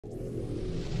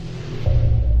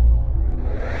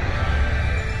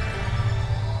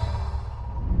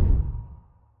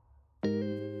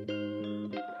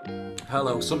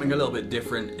Hello, something a little bit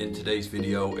different in today's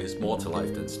video is more to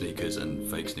life than sneakers and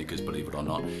fake sneakers, believe it or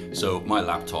not. So my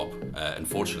laptop,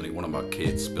 unfortunately one of my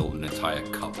kids spilled an entire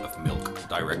cup of milk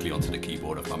directly onto the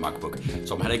keyboard of my MacBook.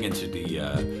 So I'm heading into the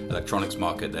electronics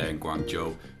market there in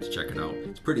Guangzhou to check it out.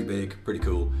 It's pretty big, pretty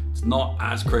cool. It's not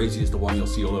as crazy as the one you'll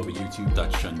see all over YouTube,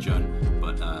 that's Shenzhen,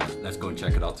 but let's go and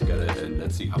check it out together and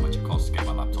let's see how much it costs to get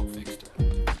my laptop fixed.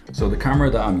 So the camera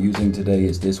that I'm using today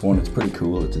is this one. It's pretty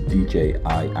cool. It's a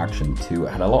DJI Action 2. It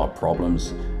had a lot of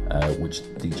problems, which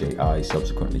DJI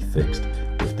subsequently fixed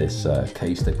with this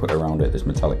case they put around it, this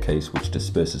metallic case, which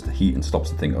disperses the heat and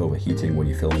stops the thing overheating when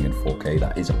you're filming in 4K.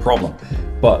 That is a problem.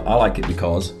 But I like it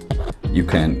because you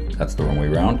can, that's the wrong way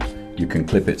around, you can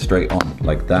clip it straight on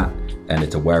like that, and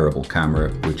it's a wearable camera,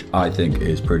 which I think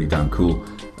is pretty damn cool.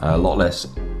 A lot less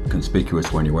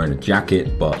conspicuous when you're wearing a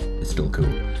jacket, but it's still cool.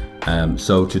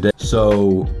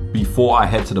 So before I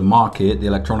head to the market, the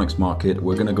electronics market,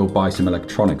 we're gonna go buy some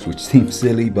electronics, which seems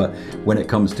silly, but when it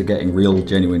comes to getting real,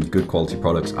 genuine, good quality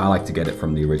products, I like to get it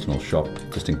from the original shop,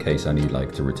 just in case I need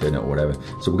like to return it or whatever.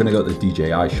 So we're gonna go to the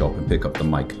DJI shop and pick up the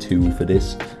mic 2 for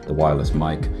this, the wireless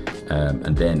mic,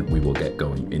 and then we will get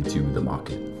going into the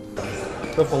market.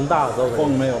 这风大的时候，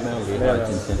风没有离开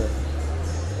今天，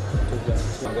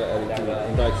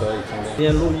应该可以。今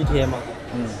天录一天吗？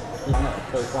嗯。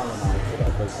 可以换了吗？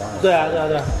可以换了。对啊，对啊，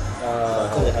对啊。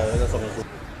这里还有一个说明书。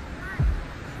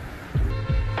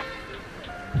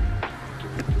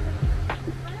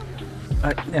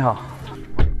哎，你好。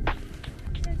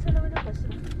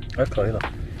哎，可以了。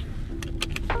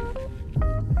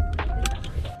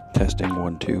Testing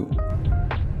 1 2.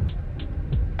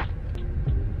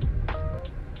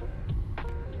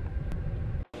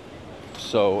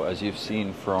 So, as you've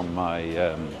seen from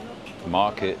my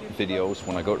market videos,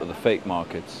 when I go to the fake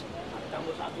markets,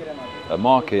 a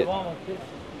market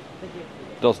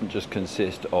doesn't just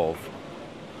consist of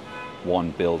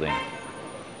one building.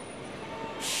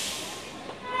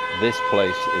 This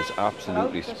place is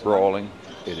absolutely sprawling.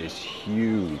 It is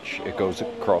huge. It goes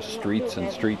across streets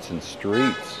and streets and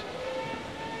streets,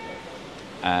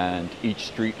 and each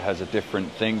street has a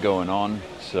different thing going on.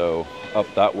 So up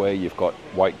that way you've got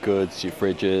white goods, your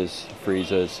fridges,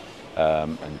 freezers,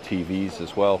 and TVs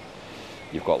as well.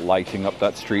 You've got lighting up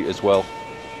that street as well.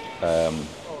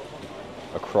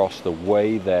 Across the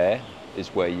way there is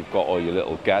where you've got all your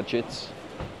little gadgets.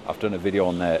 I've done a video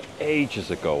on there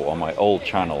ages ago on my old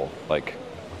channel, like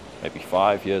maybe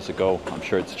 5 years ago. I'm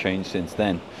sure it's changed since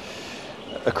then.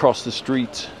 Across the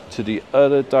street to the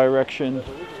other direction,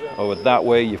 over that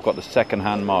way, you've got the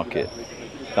second-hand market.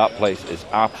 That place is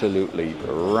absolutely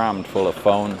rammed full of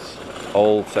phones.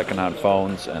 Old second-hand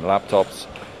phones and laptops.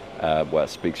 Well, it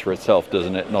speaks for itself,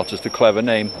 doesn't it? Not just a clever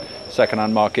name,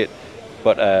 second-hand market.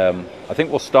 But I think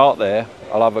we'll start there.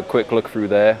 I'll have a quick look through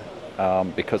there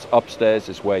because upstairs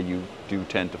is where you do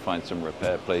tend to find some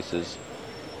repair places.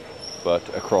 But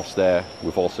across there,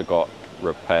 we've also got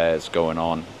repairs going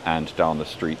on and down the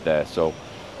street there. So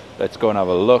let's go and have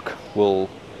a look. We'll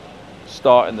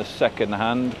start in the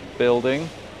second-hand building,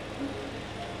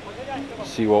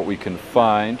 see what we can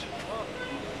find.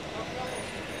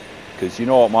 Because you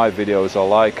know what my videos are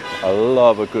like. I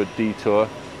love a good detour.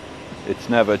 It's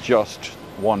never just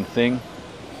one thing.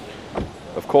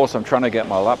 Of course, I'm trying to get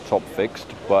my laptop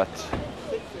fixed, but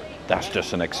that's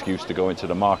just an excuse to go into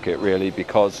the market, really,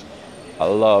 because I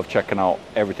love checking out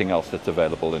everything else that's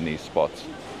available in these spots.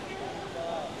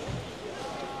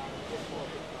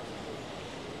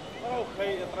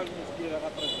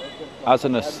 As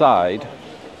an aside,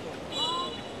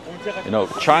 you know,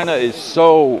 China is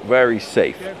so very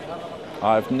safe.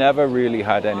 I've never really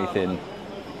had anything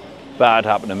bad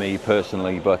happen to me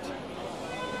personally, but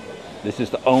this is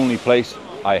the only place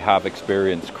I have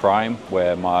experienced crime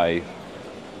where my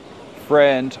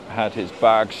friend had his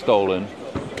bag stolen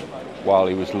while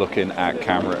he was looking at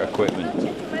camera equipment.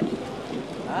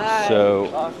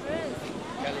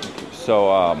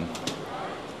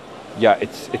 Yeah,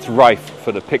 it's rife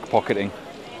for the pickpocketing,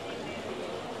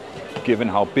 given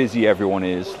how busy everyone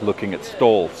is looking at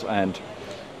stalls. And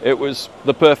it was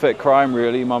the perfect crime,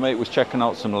 really. My mate was checking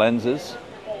out some lenses,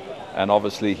 and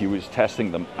obviously he was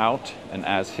testing them out, and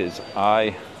as his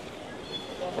eye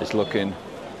is looking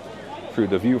through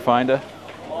the viewfinder,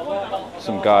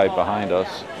 some guy behind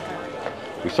us,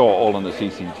 we saw it all on the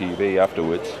CCTV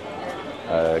afterwards,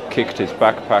 kicked his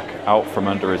backpack out from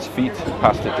under his feet,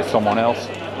 passed it to someone else,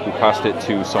 who passed it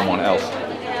to someone else.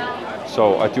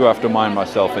 So I do have to mind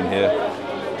myself in here,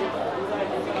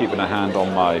 keeping a hand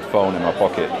on my phone in my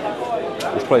pocket.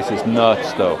 This place is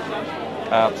nuts though,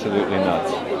 absolutely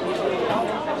nuts.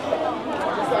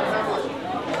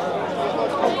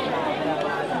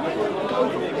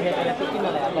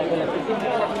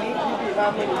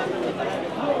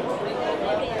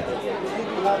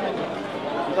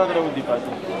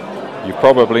 You've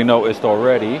probably noticed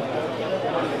already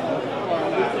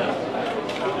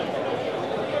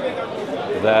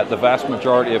that the vast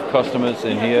majority of customers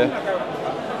in here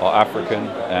are African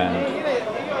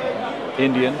and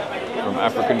Indian from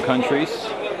African countries.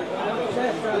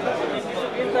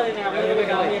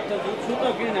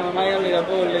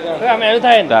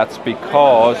 That's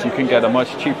because you can get a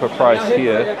much cheaper price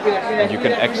here and you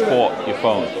can export your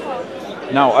phone.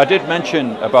 Now, I did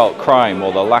mention about crime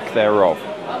or the lack thereof.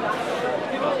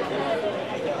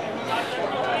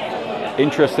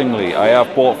 Interestingly, I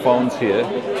have bought phones here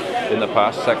in the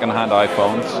past, second-hand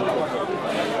iPhones,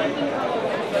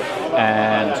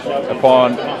 and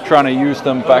upon trying to use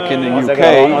them back in the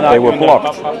UK, they were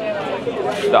blocked.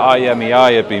 The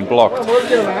IMEI had been blocked.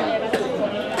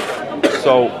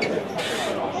 So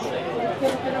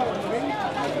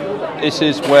this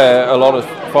is where a lot of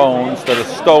phones that are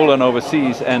stolen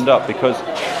overseas end up, because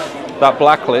that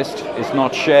blacklist is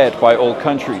not shared by all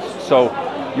countries. So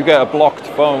you get a blocked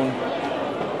phone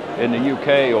in the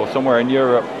UK or somewhere in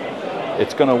Europe,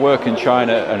 it's going to work in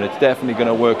China and it's definitely going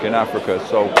to work in Africa.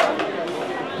 So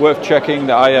worth checking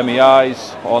the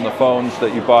IMEIs on the phones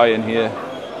that you buy in here.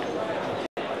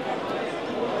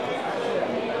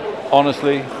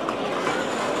 Honestly,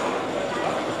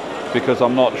 because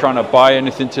I'm not trying to buy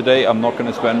anything today, I'm not going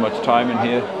to spend much time in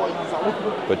here,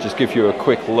 but just give you a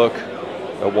quick look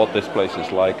at what this place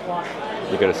is like.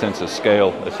 You get a sense of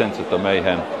scale, a sense of the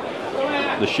mayhem.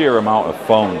 The sheer amount of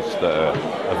phones that are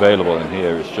available in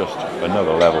here is just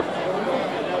another level.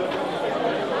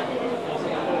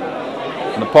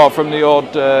 And apart from the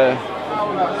odd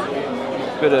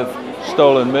bit of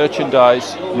stolen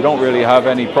merchandise, you don't really have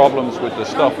any problems with the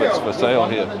stuff that's for sale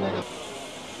here.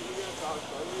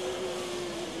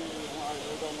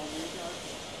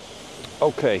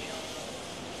 Okay,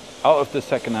 out of the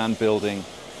second-hand building,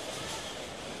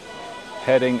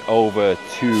 heading over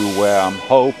to where I'm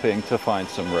hoping to find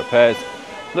some repairs.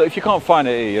 Look, if you can't find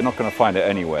it here, you're not going to find it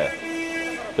anywhere.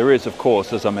 There is, of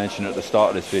course, as I mentioned at the start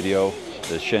of this video,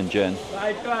 the Shenzhen.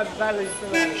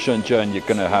 Shenzhen, you're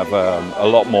going to have a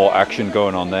lot more action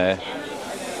going on there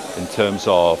in terms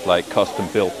of like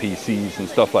custom-built PCs and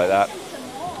stuff like that.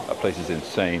 That place is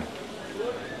insane.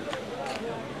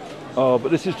 But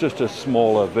this is just a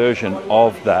smaller version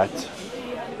of that,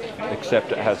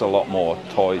 except it has a lot more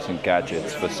toys and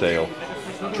gadgets for sale.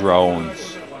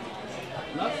 Drones,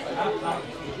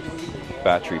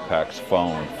 battery packs,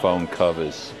 phone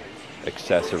covers,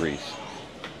 accessories,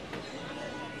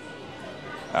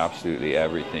 absolutely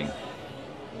everything.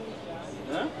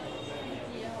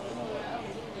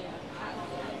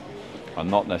 Are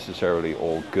not necessarily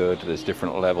all good. There's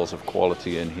different levels of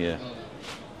quality in here.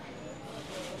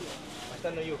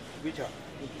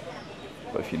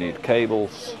 But if you need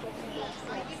cables,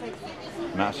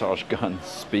 massage guns,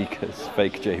 speakers,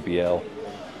 fake JBL,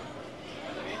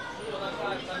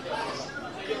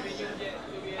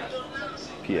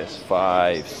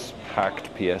 PS5s,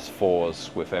 packed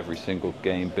PS4s with every single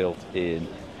game built in,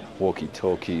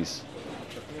 walkie-talkies,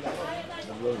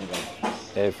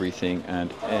 everything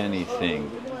and anything.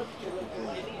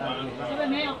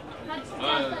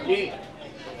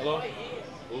 Hello?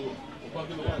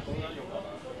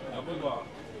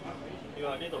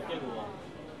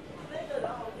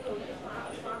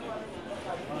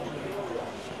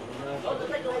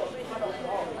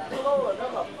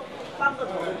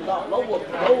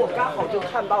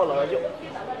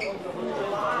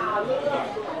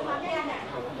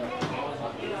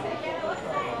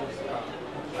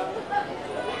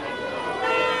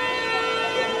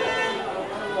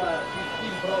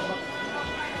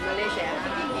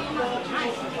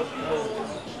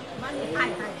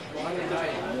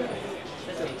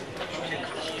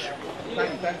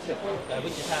 来不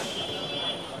及看。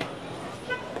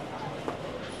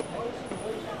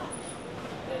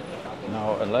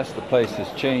Now, unless the place has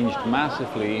changed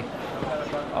massively,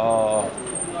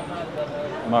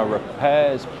 my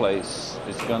repairs place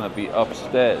is going to be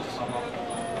upstairs.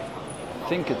 I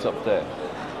think it's up there.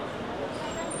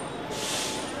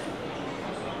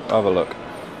 Have a look.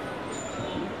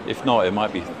 If not, it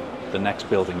might be the next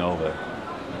building over.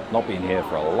 Not been here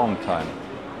for a long time.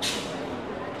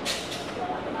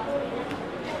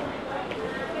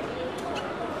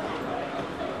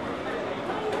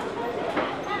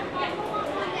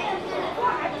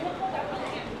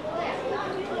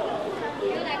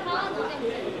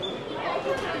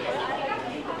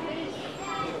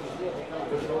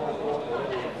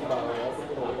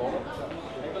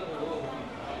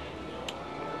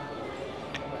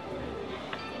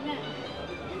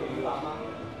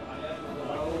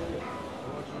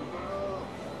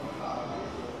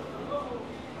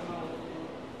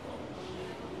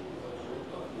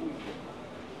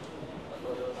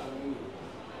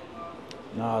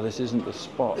 Ah, this isn't the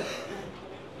spot.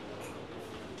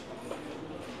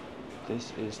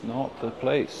 This is not the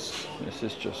place. This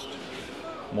is just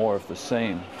more of the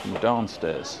same from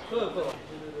downstairs.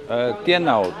 电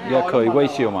脑也可以维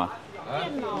修吗？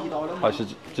还是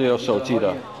只有手机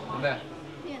的？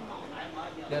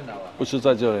电脑啊？不是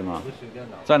在这里吗？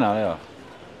在哪里啊？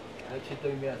去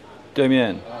对面。对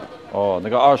面。哦，那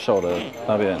个二手的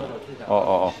那边。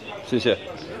哦，谢谢。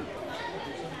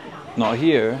Not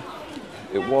here.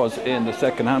 It was in the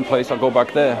second-hand place. I'll go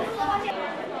back there.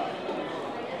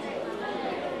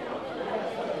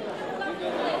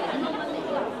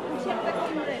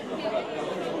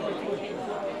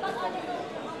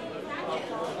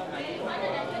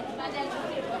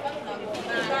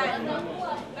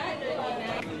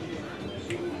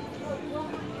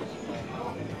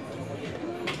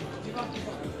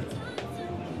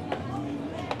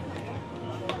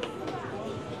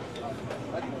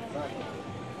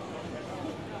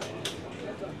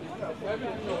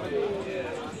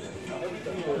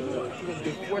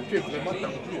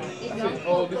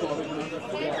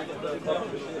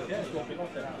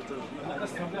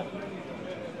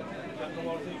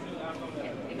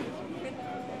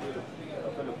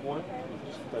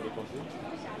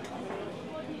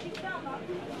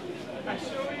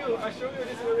 I show you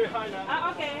this is very high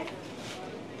now. Okay.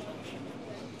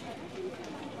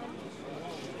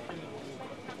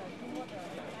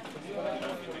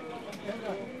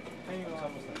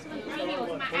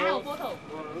 I have a photo.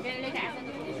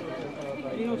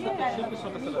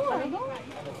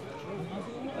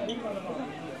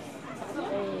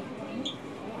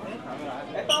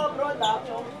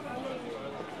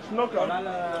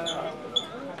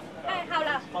 哎，好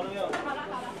了，好了，好了，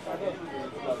好了。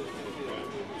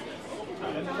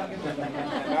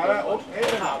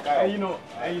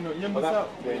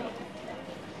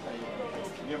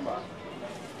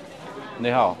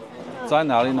你好，在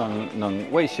哪里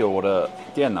能维修我的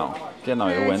电脑？电脑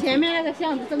有问题。前面那个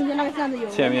巷子，中间那个巷子有。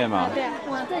前面吗？对，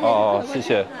往这里。哦，谢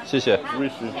谢，谢谢。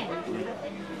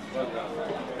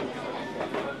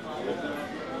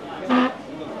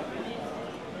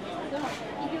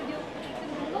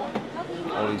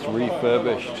All these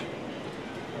refurbished,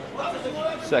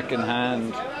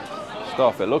 second-hand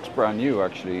stuff. It looks brand new,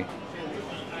 actually,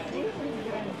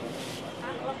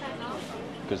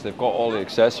 because they've got all the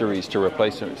accessories to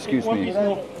replace them. Excuse me.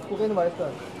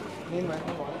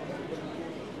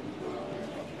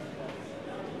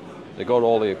 They got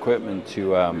all the equipment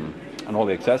to, and all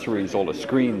the accessories, all the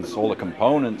screens, all the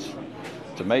components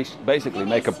to basically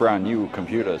make a brand new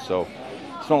computer. So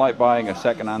it's not like buying a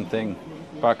second-hand thing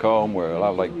back home where it'll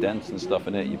have like dents and stuff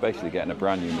in it. You're basically getting a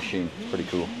brand new machine. Pretty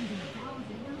cool.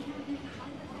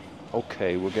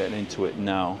 Okay, we're getting into it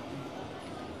now.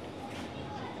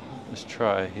 Let's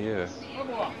try here.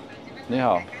 你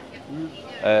好，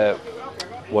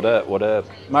我的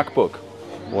MacBook，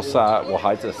 我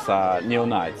孩子撒牛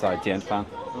奶在键盘，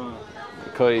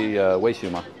可以维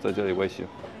修吗？在这里维修。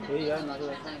可以啊，拿出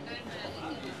来看。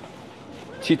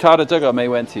其他的这个没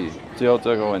问题，只有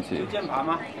这个问题。键盘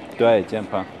吗？对，键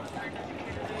盘。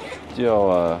只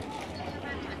有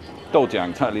豆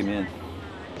浆在里面，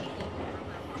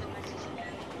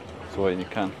所以你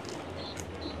看，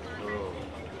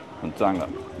很脏了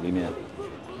里面。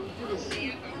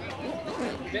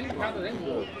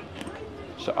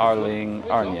是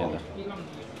2022年的。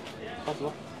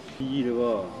1这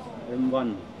个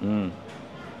M1。嗯。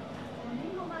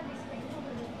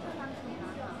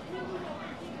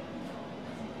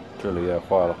这里也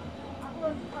坏了。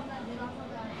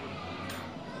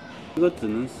这个只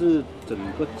能是整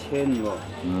个签哦。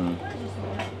嗯。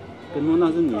跟说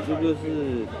那是你这个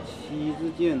是7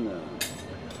字键的。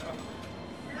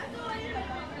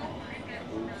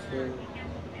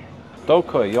都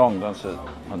可以用，但是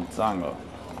很脏了。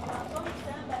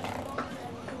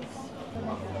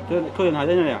这客人还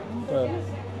在那里啊？对。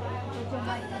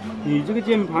你这个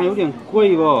键盘有点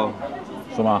贵哦。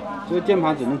是吗？这个键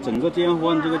盘只能整个键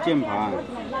换这个键盘。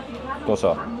多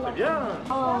少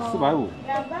？450。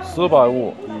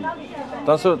450。嗯。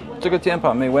但是这个键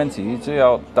盘没问题，只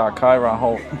要打开然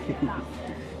后。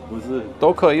不是。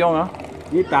都可以用啊。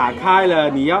你打开了，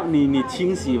你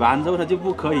清洗完之后它就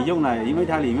不可以用了，因为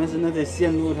它里面是那些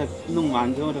线路，它弄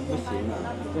完之后它不行了。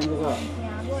像这个，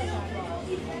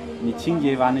你清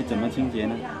洁完你怎么清洁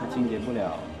呢？它清洁不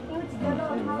了。嗯。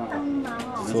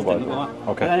所以没办法。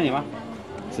450。OK。在那里吗？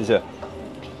谢谢。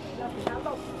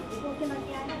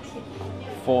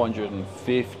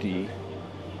450.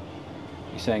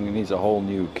 You're saying it needs a whole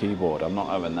new keyboard. I'm not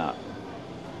having that.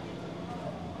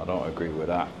 I don't agree with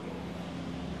that.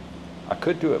 I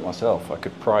could do it myself. I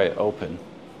could pry it open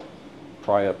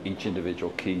pry up each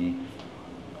individual key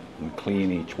and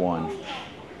clean each one.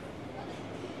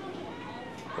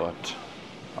 But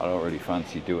I don't really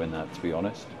fancy doing that, to be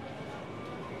honest.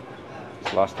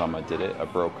 This last time I did it, I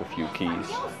broke a few keys.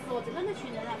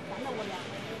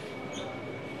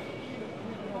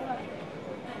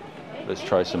 Let's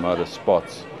try some other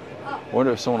spots. I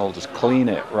wonder if someone will just clean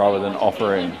it rather than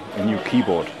offering a new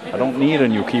keyboard. I don't need a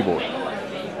new keyboard.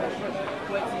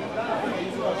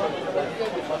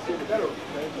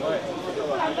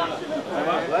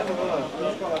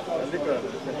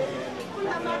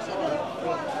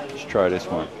 Let's try this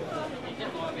one.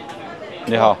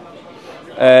 你好，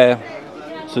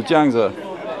是这样子，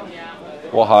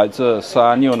我孩子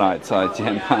撒牛奶在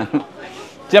键盘，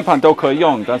键盘都可以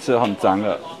用，但是很脏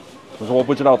了。可是我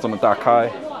不知道怎么打开。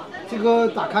这个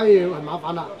打开也很麻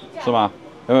烦的。是吗？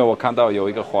因为我看到有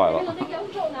一个坏了。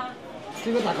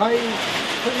这个打开，这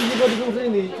一个的东西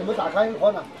你怎么打开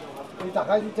换了？你打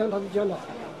开这样它就这样了。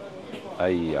哎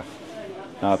呀，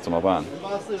那怎么办？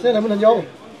现在能不能用？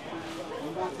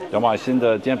要买新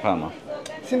的键盘吗？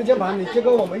新的键盘，你这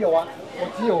个我没有啊，我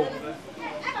只有。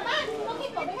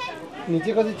你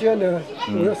这个是这样的，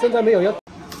我现在没有要。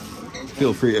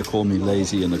Feel free to call me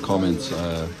lazy in the comments.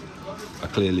 I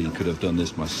clearly could have done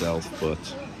this myself, but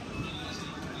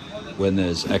when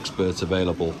there's experts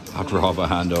available, I'd rather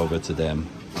hand over to them.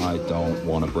 I don't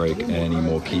want to break any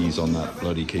more keys on that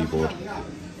bloody keyboard.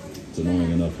 It's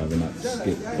annoying enough having that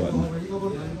skip button,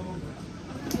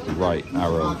 the right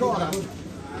arrow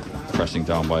pressing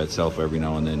down by itself every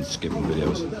now and then, skipping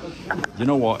videos. You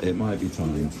know what? It might be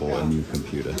time for a new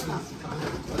computer,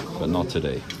 but not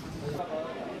today.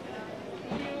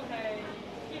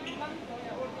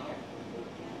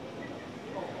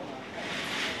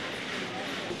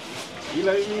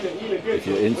 If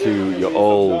you're into your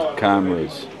old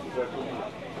cameras,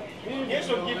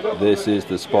 this is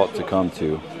the spot to come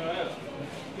to.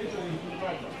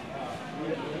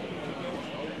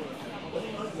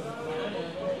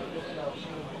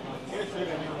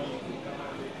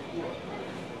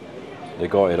 They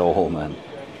got it all, man.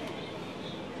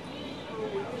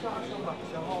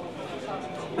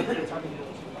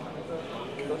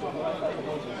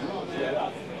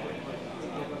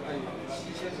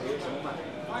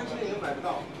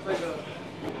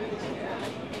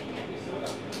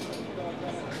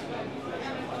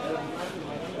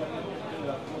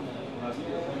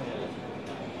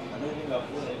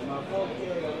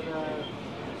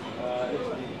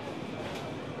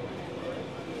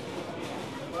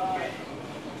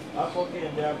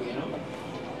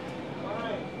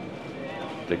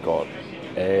 They got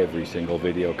every single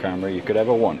video camera you could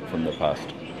ever want from the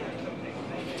past,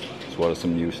 as well as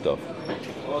some new stuff.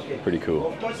 Pretty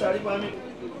cool.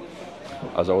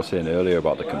 As I was saying earlier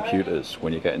about the computers,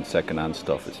 when you're getting second-hand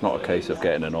stuff, it's not a case of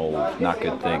getting an old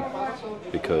knackered thing,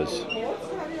 because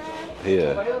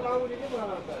here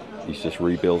he's just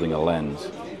rebuilding a lens.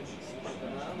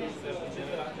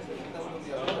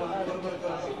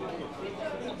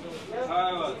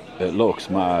 It looks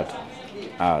mad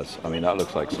as, I mean, that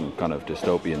looks like some kind of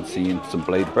dystopian scene, some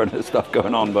Blade Runner stuff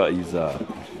going on, but he's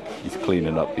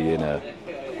cleaning up the inner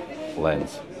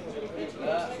lens.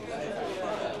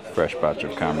 Fresh batch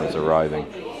of cameras arriving.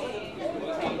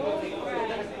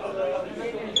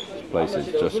 This place is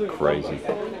just crazy.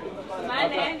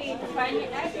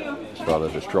 This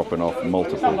fella just dropping off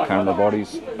multiple camera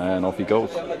bodies and off he goes.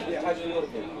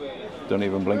 Don't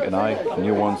even blink an eye.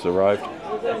 New ones arrived.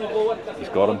 He's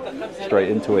got them straight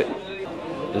into it.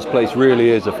 This place really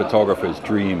is a photographer's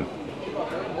dream.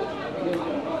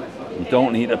 You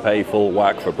don't need to pay full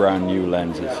whack for brand new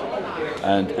lenses,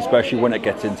 and especially when it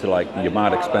gets into like your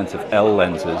mad expensive L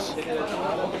lenses,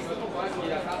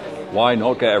 why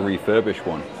not get a refurbished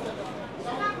one?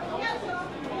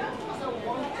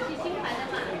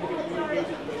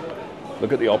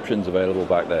 Look at the options available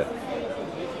back there.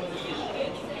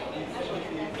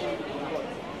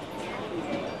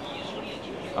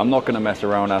 I'm not going to mess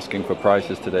around asking for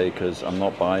prices today because I'm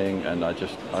not buying, and I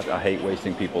hate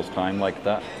wasting people's time like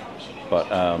that. But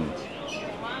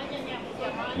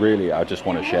really, I just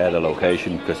want to share the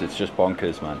location because it's just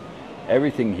bonkers, man.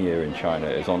 Everything here in China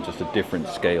is on just a different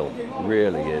scale. It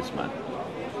really is, man.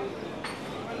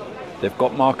 They've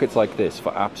got markets like this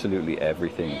for absolutely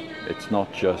everything. It's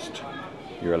not just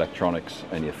your electronics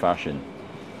and your fashion.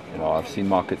 You know, I've seen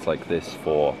markets like this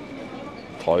for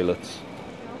toilets.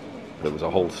 There was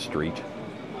a whole streets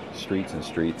and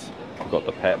streets. We've got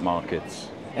the pet markets.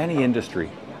 Any industry,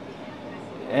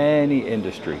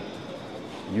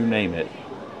 you name it,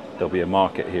 there'll be a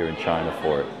market here in China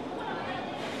for it.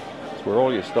 It's where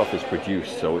all your stuff is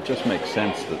produced, so it just makes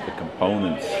sense that the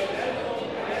components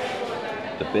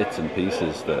the bits and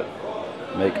pieces that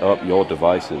make up your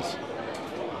devices.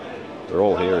 They're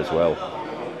all here as well.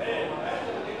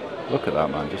 Look at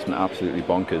that, man, just an absolutely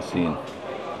bonkers scene.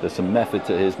 There's some method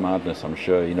to his madness, I'm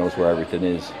sure. He knows where everything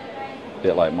is. A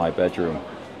bit like my bedroom.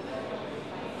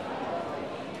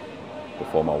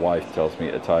 Before my wife tells me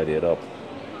to tidy it up.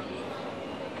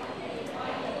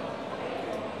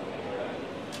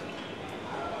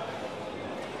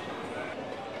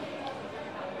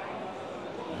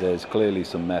 There's clearly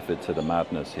some method to the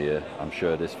madness here. I'm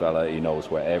sure this fella, he knows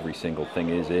where every single thing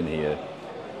is in here,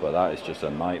 but that is just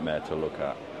a nightmare to look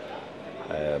at.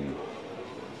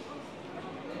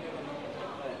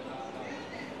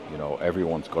 You know,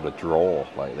 everyone's got a drawer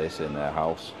like this in their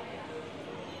house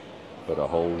for the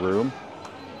whole room.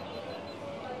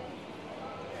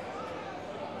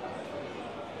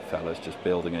 Fella's just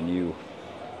building a new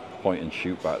point and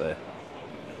shoot back there.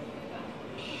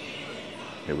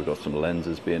 Here we've got some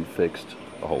lenses being fixed,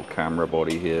 a whole camera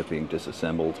body here being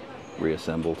disassembled,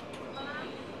 reassembled.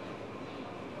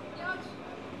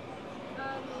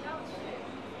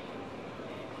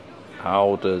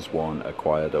 How does one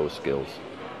acquire those skills?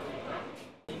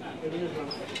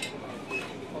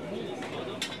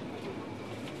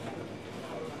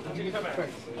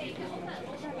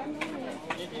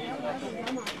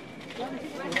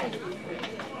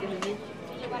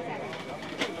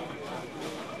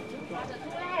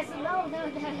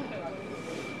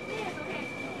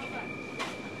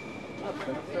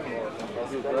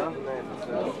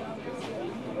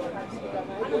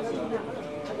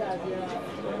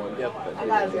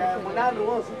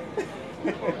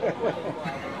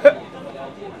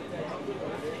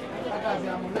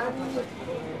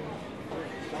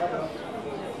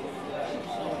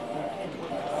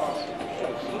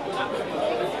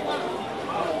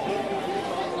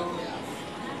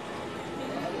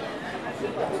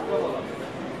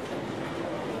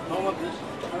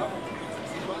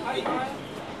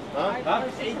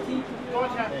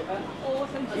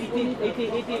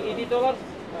 $80.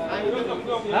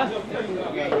 Huh?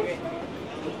 Okay.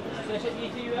 Session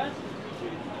 $80 US.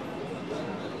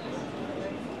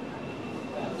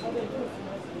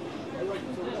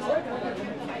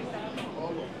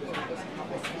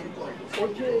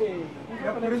 Okay.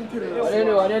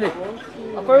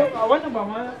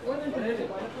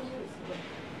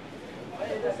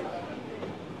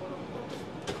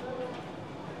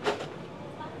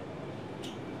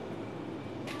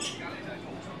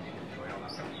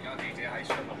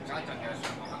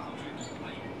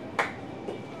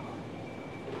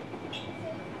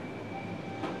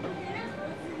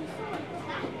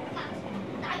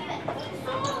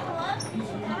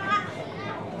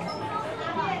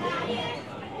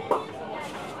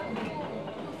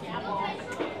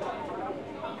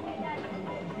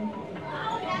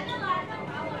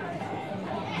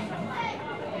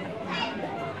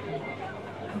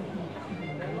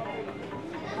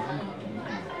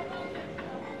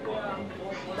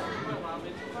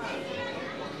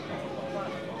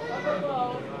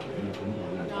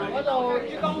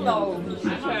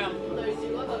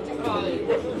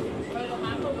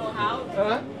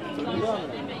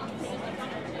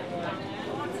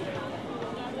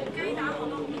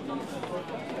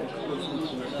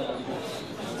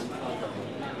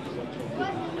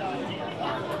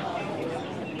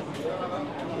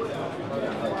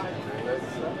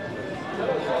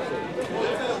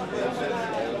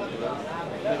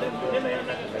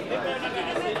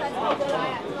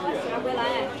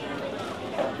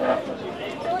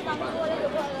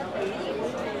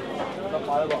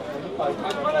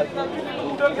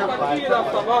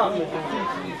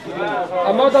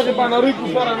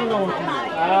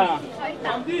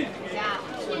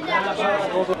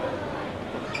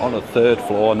 On the third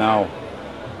floor now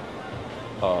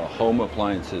are home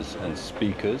appliances and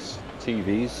speakers,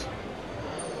 TVs.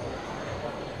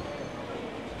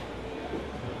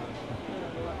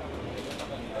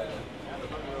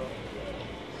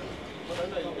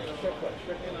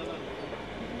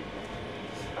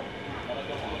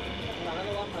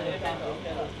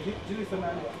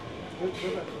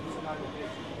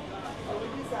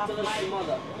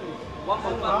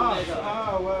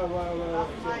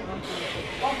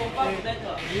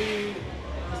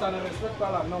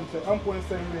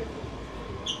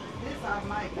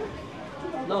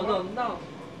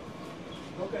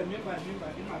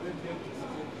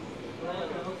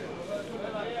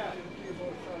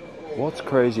 What's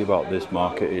crazy about this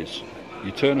market is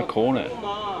you turn a corner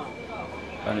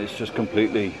and it's just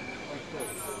completely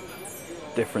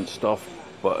different stuff,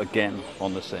 but again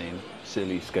on the same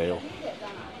silly scale.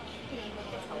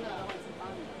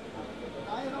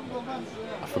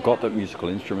 I forgot that musical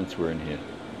instruments were in here.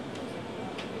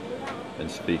 And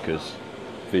speakers.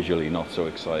 Visually not so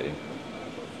exciting.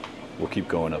 We'll keep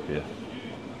going up here.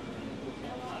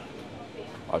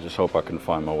 I just hope I can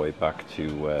find my way back to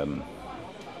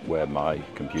where my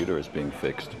computer is being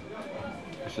fixed.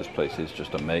 Because this place is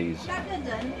just a maze. I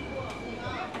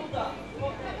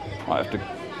have to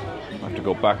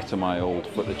go back to my old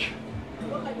footage.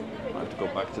 I have to go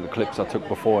back to the clips I took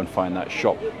before and find that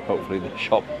shop. Hopefully the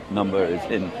shop number is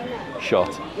in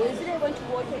shot.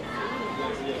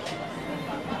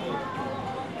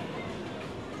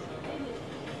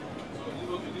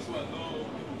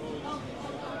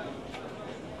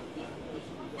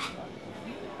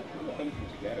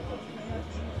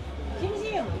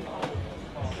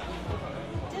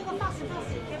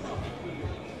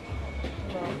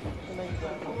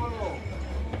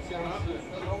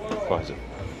 Quasi.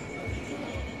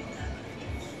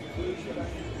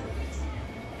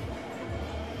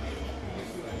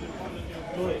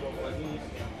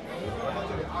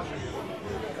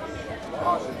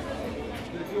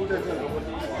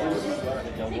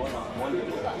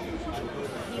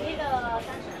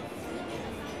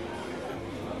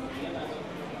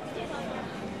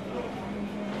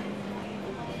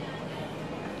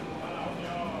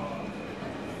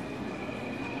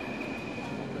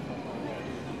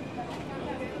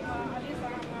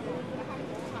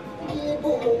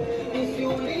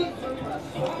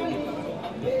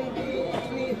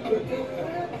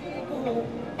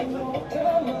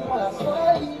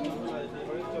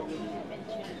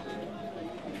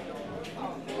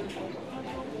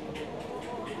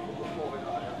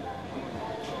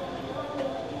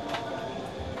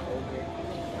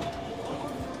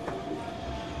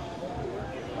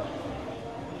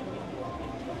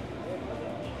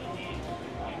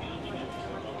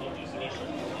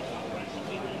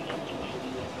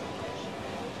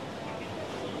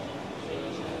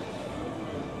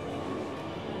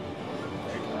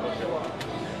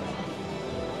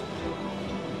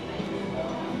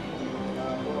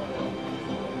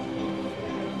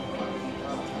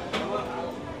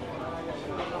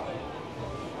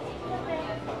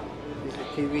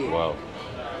 TV. Wow.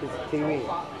 It's TV.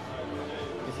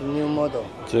 It's a new model.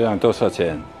 这样多少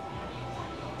钱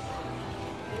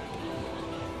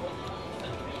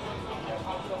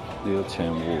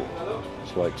？6500.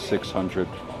 It's like 600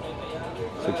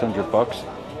 bucks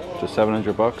to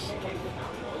 700 bucks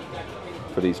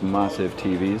for these massive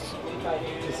TVs.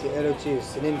 It's LG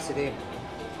Slim Slim.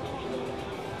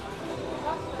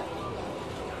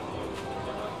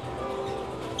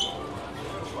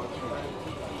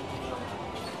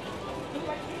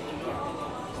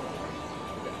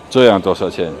这样多少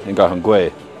钱？应该很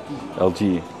贵。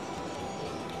LG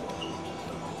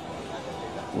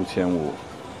 5500。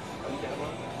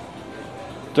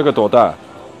这个多大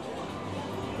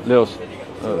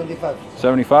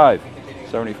？75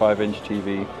 inch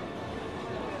TV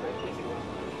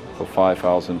for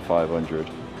 5,500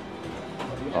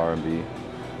 RMB。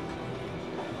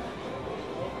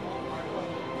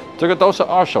这个都是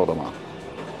二手的吗？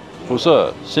不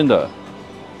是，新的。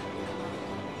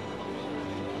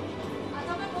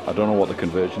I don't know what the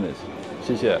conversion is.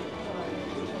 谢谢。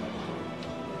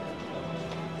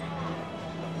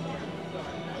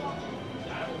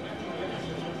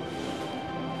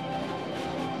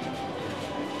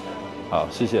好，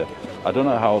谢谢。I don't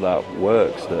know how that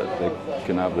works, that they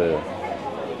can have the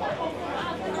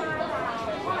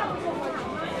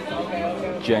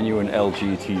genuine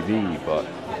LG TV, but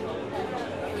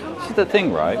this is the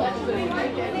thing, right?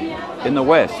 In the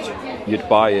West, you'd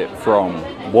buy it from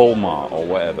Walmart or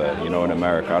whatever, you know, in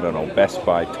America, I don't know, Best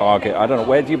Buy, Target, I don't know,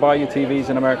 where do you buy your TVs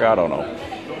in America? I don't know.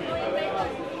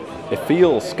 It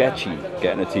feels sketchy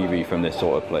getting a TV from this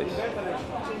sort of place,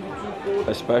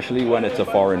 especially when it's a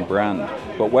foreign brand.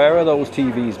 But where are those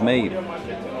TVs made?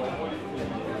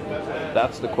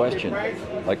 That's the question.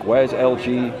 Like, where's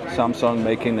LG, Samsung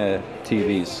making their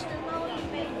TVs?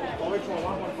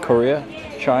 Korea?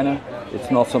 China? It's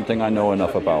not something I know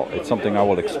enough about. It's something I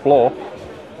will explore,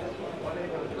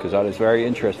 because that is very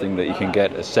interesting that you can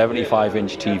get a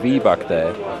 75-inch TV back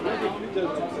there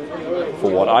for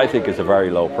what I think is a very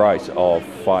low price of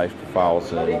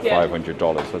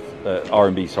 $5,500. That's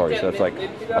RMB, sorry. So that's like,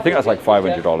 I think that's like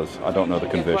 $500. I don't know the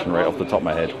conversion rate off the top of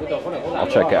my head. I'll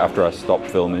check it after I stop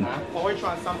filming.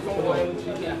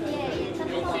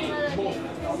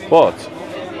 But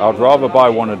I'd rather buy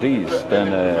one of these than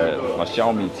my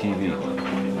Xiaomi TV,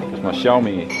 because my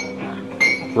Xiaomi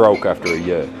broke after a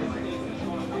year.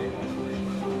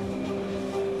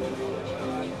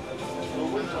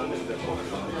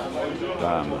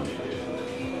 Damn, man.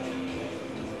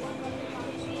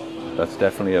 That's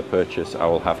definitely a purchase I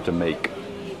will have to make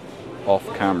off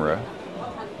camera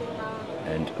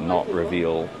and not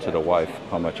reveal to the wife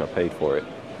how much I paid for it.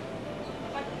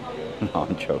 No,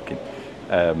 I'm joking.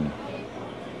 I'm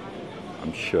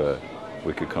sure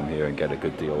we could come here and get a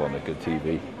good deal on a good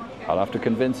TV. I'll have to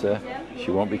convince her.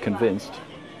 She won't be convinced.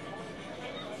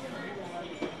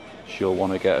 She'll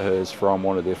want to get hers from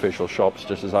one of the official shops,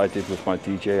 just as I did with my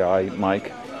DJI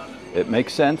mic. It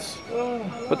makes sense.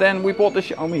 But then we bought the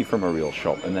Xiaomi from a real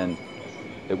shop, and then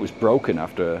it was broken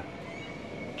after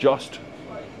just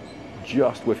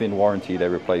within warranty. They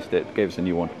replaced it, gave us a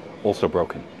new one, also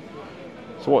broken.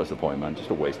 So what is the point, man? Just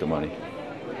a waste of money.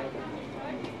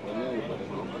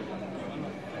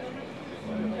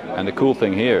 And the cool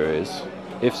thing here is,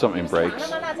 if something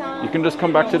breaks, you can just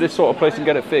come back to this sort of place and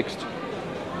get it fixed.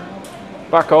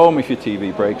 Back home, if your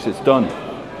TV breaks, it's done.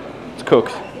 It's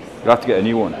cooked. You'll have to get a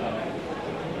new one.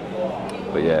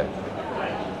 But yeah,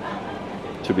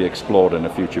 to be explored in a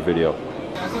future video.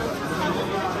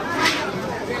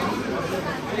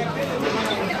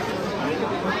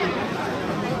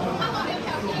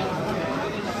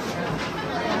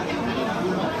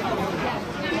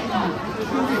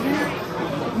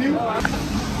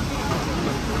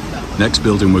 Next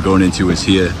building we're going into is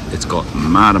here. It's got a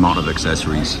mad amount of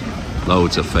accessories,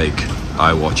 loads of fake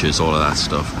iWatches, all of that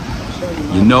stuff.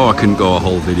 You know I couldn't go a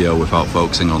whole video without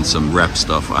focusing on some rep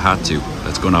stuff. I had to.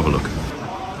 Let's go and have a look.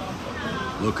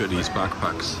 Look at these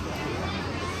backpacks.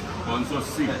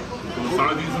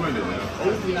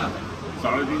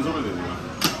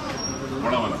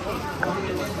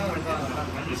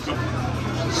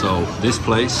 So this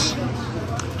place,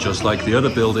 just like the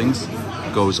other buildings,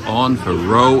 goes on for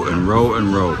row and row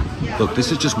and row. Look,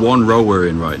 this is just one row we're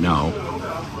in right now.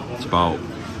 It's about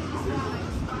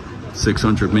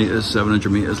 600 meters, 700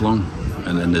 meters long,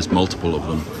 and then there's multiple of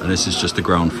them. And this is just the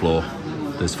ground floor.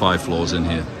 There's 5 floors in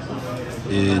here.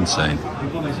 Insane.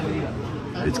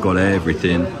 It's got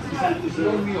everything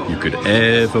you could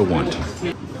ever want.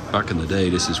 Back in the day,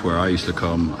 this is where I used to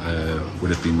come.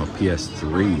 Would have been my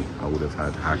PS3 I would have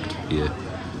had hacked here,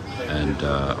 and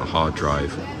a hard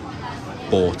drive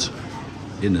bought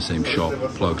in the same shop,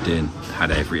 plugged in, had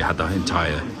the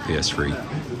entire PS3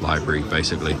 library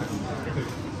basically.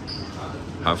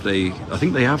 I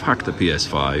think they have hacked the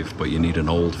PS5, but you need an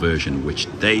old version, which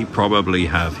they probably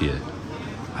have here.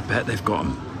 I bet they've got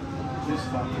them.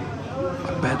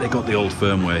 I bet they got the old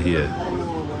firmware here.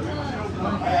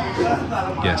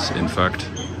 Yes, in fact,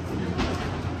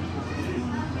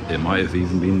 it might have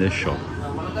even been this shop.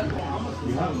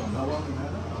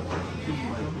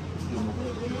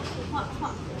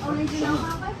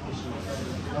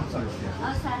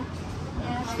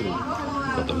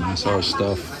 Got the massage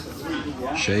stuff,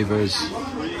 shavers,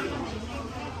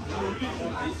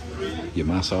 your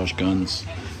massage guns,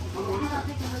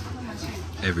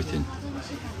 everything.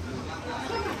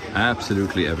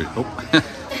 Absolutely everything. Oh,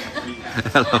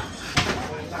 hello.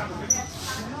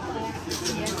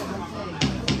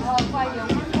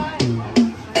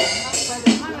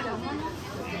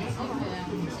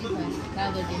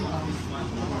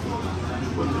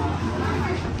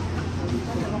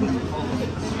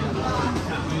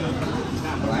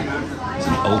 It's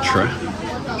an Ultra,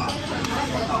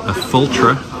 a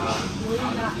Fultra.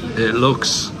 It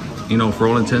looks, you know, for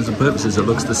all intents and purposes, it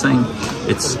looks the same.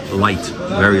 It's light,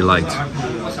 very light.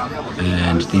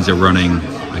 And these are running,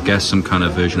 I guess, some kind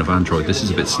of version of Android. This is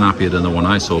a bit snappier than the one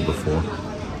I saw before.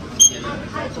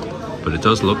 But it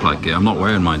does look like it. I'm not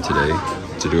wearing mine today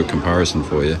to do a comparison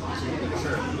for you.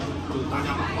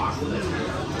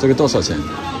 这个多少钱?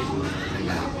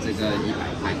 这个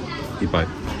100块。100.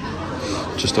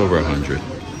 Just over 100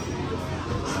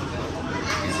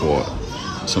 for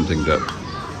something that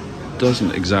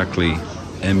doesn't exactly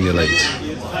emulate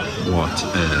what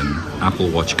Apple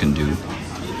Watch can do,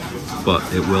 but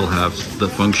it will have the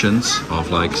functions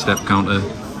of like step counter.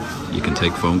 You can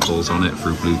take phone calls on it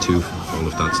through Bluetooth, all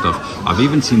of that stuff. I've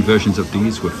even seen versions of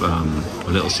these with a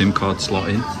little SIM card slot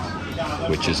in,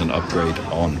 which is an upgrade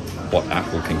on what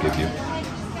Apple can give you.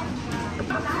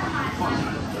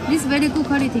 This very good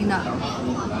quality now.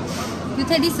 You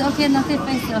take this okay, not take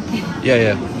face okay.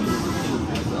 Yeah.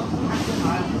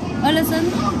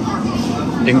 Listen.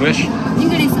 English?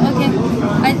 English okay.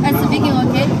 I speaking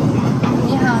okay.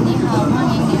 你好，你好，欢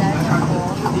迎你来中国。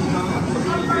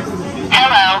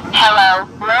 Hello,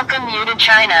 welcome you to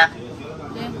China.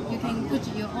 Then you can put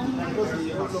your own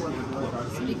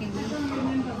speaking.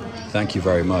 Thank you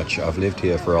very much. I've lived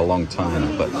here for a long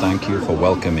time, but thank you for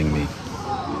welcoming me.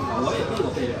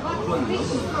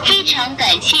 非常感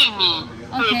谢你，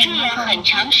我住了很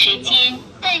长时间，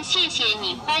但谢谢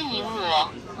你欢迎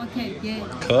我。OK， 耶。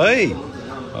可以，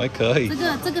还可以。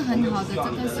这个很好的，这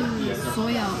个是所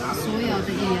有的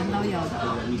语言都有的。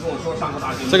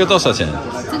这个多少钱？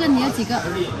这个你要几个？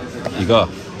一个。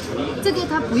这个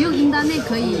它不用印单内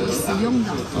可以使用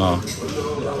的。啊。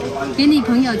给你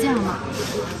朋友叫好吗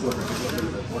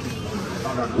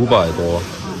？500多。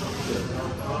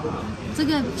这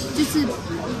个就是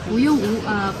不用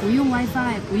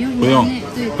WiFi， 不用内，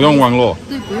对，不用网络，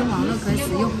对，不用网络可以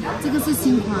使用。这个是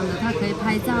新款的，它可以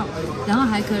拍照，然后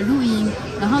还可以录音，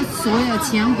然后所有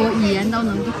全国语言都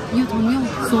能通用，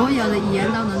所有的语言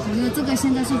都能通用。这个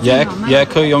现在是最好卖的。也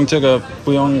可以用这个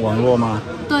不用网络吗？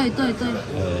对，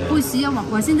不需要网，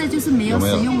我现在就是没有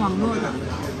使用网络的，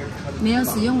没有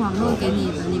使用网络给你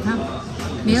的，你看，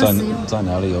没有使用。在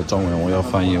哪里有中文？我要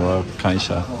翻译，我要看一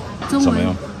下。中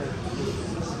文。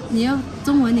你要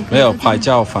中文，你可以。没有拍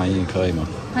照翻译可以吗？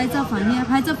拍照翻译，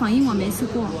拍照翻译我没试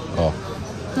过。哦。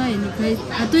对，你可以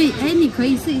啊，对，哎，你可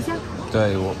以试一下。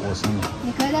对，我试。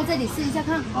你可以在这里试一下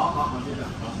看。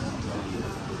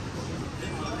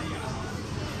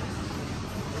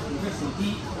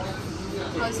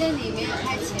好像你没有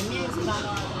开前面是吧？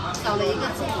少了一个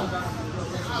字。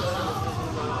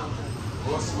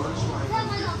是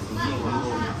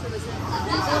不是？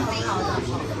这个很好的。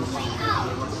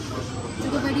这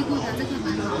个very good，这个很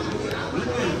好。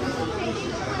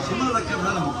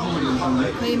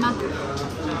可以吗？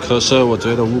可是我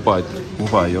觉得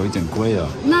500有一点贵啊。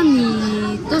那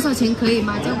你多少钱可以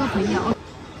吗？交个朋友。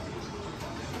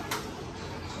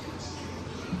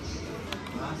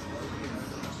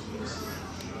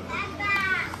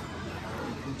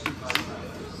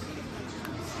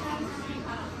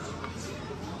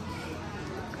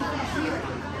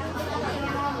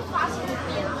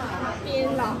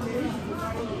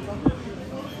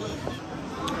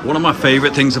One of my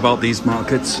favourite things about these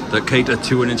markets that cater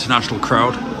to an international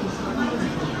crowd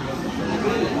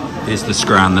is the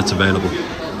scran that's available.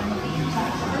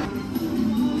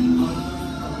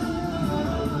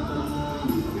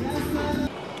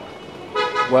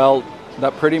 Well,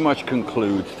 that pretty much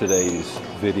concludes today's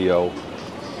video.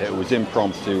 It was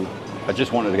impromptu. I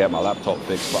just wanted to get my laptop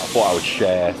fixed, but I thought I would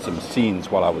share some scenes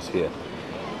while I was here.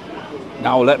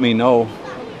 Now let me know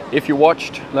if you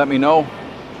watched. Let me know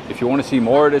if you want to see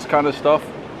more of this kind of stuff.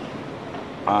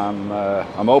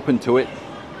 I'm open to it.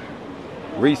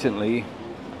 Recently,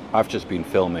 I've just been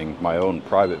filming my own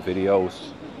private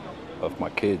videos of my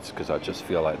kids because I just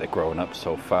feel like they're growing up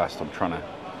so fast. I'm trying to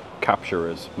capture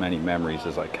as many memories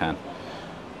as I can.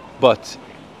 But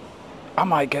I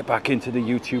might get back into the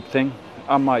YouTube thing.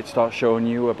 I might start showing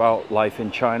you about life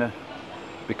in China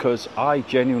because I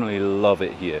genuinely love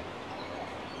it here.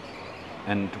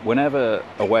 And whenever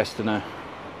a Westerner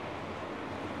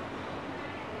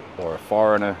or a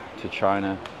foreigner to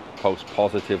China posts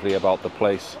positively about the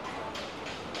place,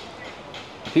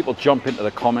 people jump into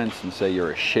the comments and say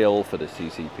you're a shill for the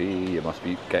CCP, you must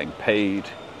be getting paid,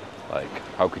 like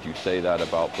how could you say that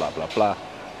about blah blah blah.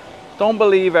 Don't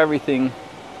believe everything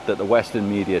that the Western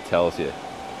media tells you.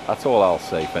 That's all I'll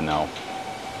say for now.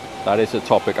 That is a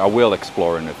topic I will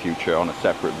explore in the future on a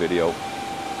separate video.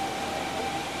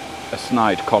 A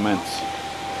Snide comments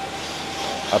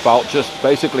about just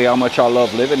basically how much I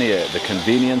love living here, the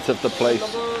convenience of the place,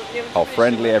 how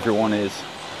friendly everyone is.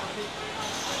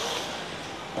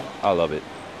 I love it.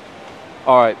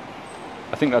 Alright,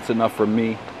 I think that's enough from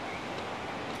me.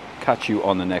 Catch you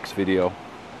on the next video.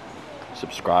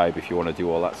 Subscribe if you want to do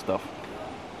all that stuff.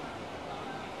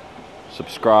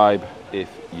 Subscribe if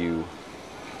you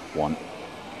want.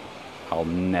 I'll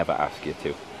never ask you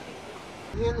to.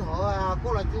 天河啊，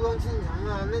过来珠江新城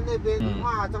啊，那边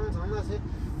化妆城那些，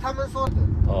他们说的。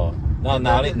哦，那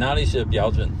哪里是标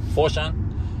准？佛山？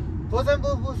佛山不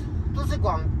都是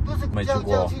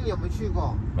肇庆有没有去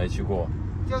过？没去过。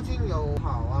肇庆有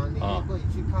好啊，你也可以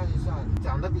去看一下。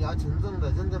讲的比较纯正的，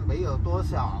真的没有多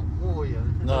少过人。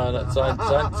那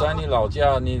在你老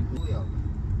家，你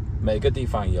每个地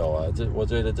方有啊，我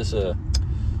觉得这是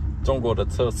中国的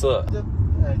特色。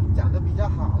讲的比较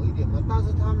好一点嘛，但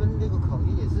是他们那个口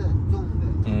音也是很重的。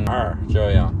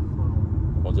这样，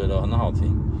我觉得很好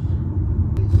听。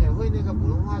学会那个普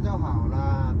通话就好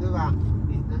了，对吧？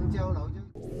你能交流就。